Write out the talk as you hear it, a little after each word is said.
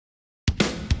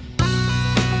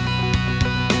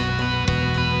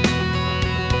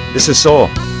This is Seoul,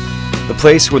 the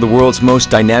place where the world's most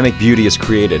dynamic beauty is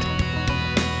created.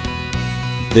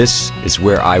 This is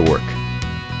where I work.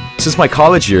 Since my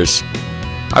college years,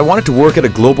 I wanted to work at a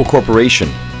global corporation.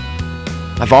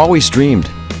 I've always dreamed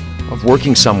of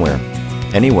working somewhere,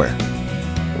 anywhere,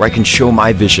 where I can show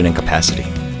my vision and capacity.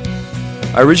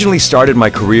 I originally started my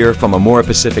career from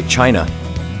AMOREPACIFIC, China,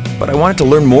 but I wanted to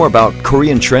learn more about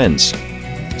Korean trends,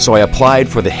 so I applied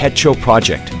for the Hecho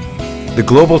project, the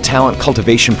Global Talent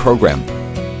Cultivation Program,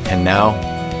 and now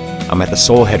I'm at the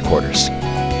Seoul headquarters.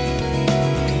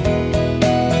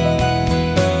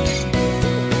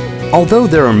 Although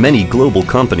there are many global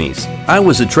companies, I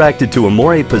was attracted to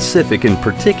AMOREPACIFIC in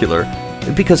particular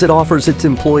because it offers its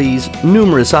employees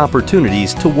numerous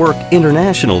opportunities to work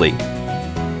internationally.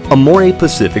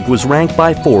 AMOREPACIFIC was ranked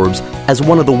by Forbes as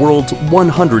one of the world's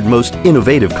 100 most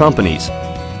innovative companies.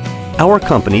 Our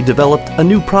company developed a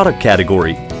new product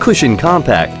category, Cushion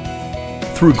Compact.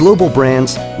 Through global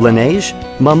brands Laneige,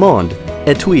 Mamonde,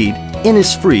 Etude,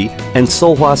 Innisfree, and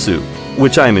Solhwasu,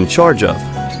 which I am in charge of,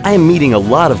 I am meeting a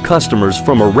lot of customers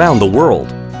from around the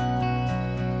world.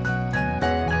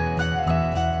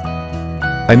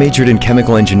 I majored in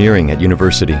chemical engineering at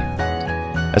university.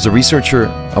 As a researcher,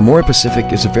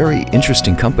 AMOREPACIFIC is a very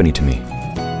interesting company to me.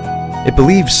 It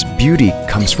believes beauty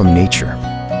comes from nature,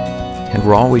 and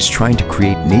we're always trying to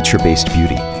create nature-based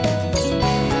beauty.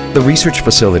 The research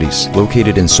facilities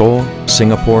located in Seoul,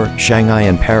 Singapore, Shanghai,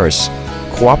 and Paris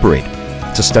cooperate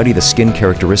to study the skin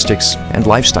characteristics and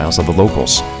lifestyles of the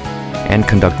locals and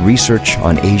conduct research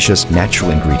on Asia's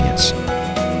natural ingredients.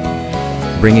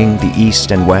 Bringing the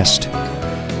East and West,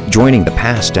 joining the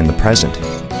past and the present,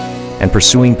 and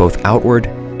pursuing both outward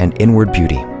and inward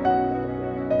beauty.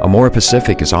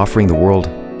 AMOREPACIFIC is offering the world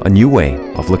a new way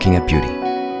of looking at beauty.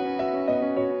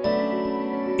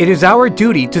 It is our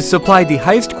duty to supply the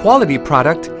highest quality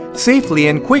product safely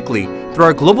and quickly through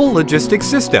our global logistics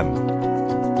system.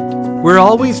 We're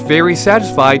always very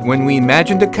satisfied when we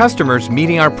imagine the customers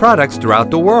meeting our products throughout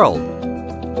the world.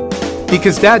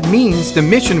 Because that means the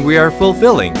mission we are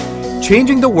fulfilling,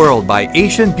 changing the world by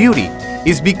Asian beauty,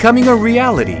 is becoming a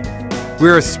reality.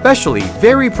 We're especially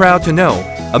very proud to know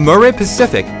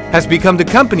AMOREPACIFIC has become the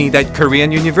company that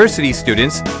Korean university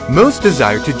students most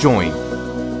desire to join.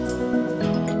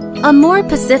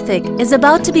 AMOREPACIFIC is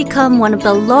about to become one of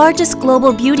the largest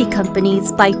global beauty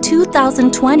companies by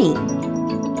 2020.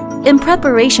 In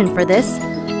preparation for this,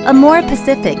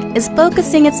 AMOREPACIFIC is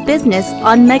focusing its business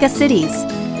on megacities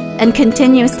and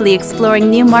continuously exploring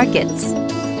new markets.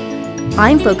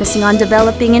 I'm focusing on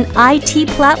developing an IT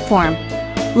platform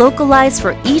localized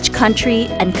for each country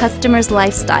and customer's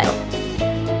lifestyle.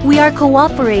 We are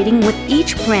cooperating with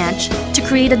each branch to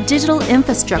create a digital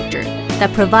infrastructure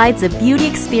that provides a beauty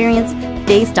experience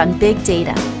based on big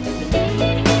data.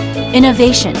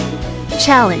 Innovation,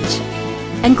 challenge,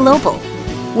 and global,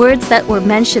 words that were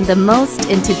mentioned the most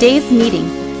in today's meeting,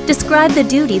 describe the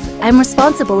duties I'm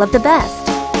responsible of the best.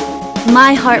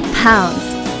 My heart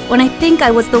pounds when I think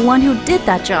I was the one who did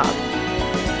that job.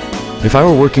 If I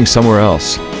were working somewhere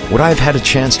else, would I have had a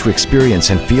chance to experience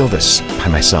and feel this by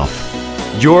myself?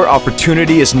 Your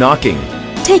opportunity is knocking.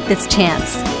 Take this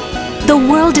chance. The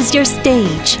world is your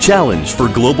stage. Challenge for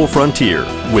Global Frontier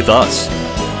with us.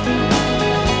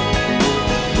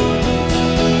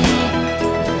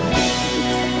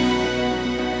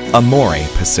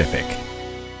 AMOREPACIFIC.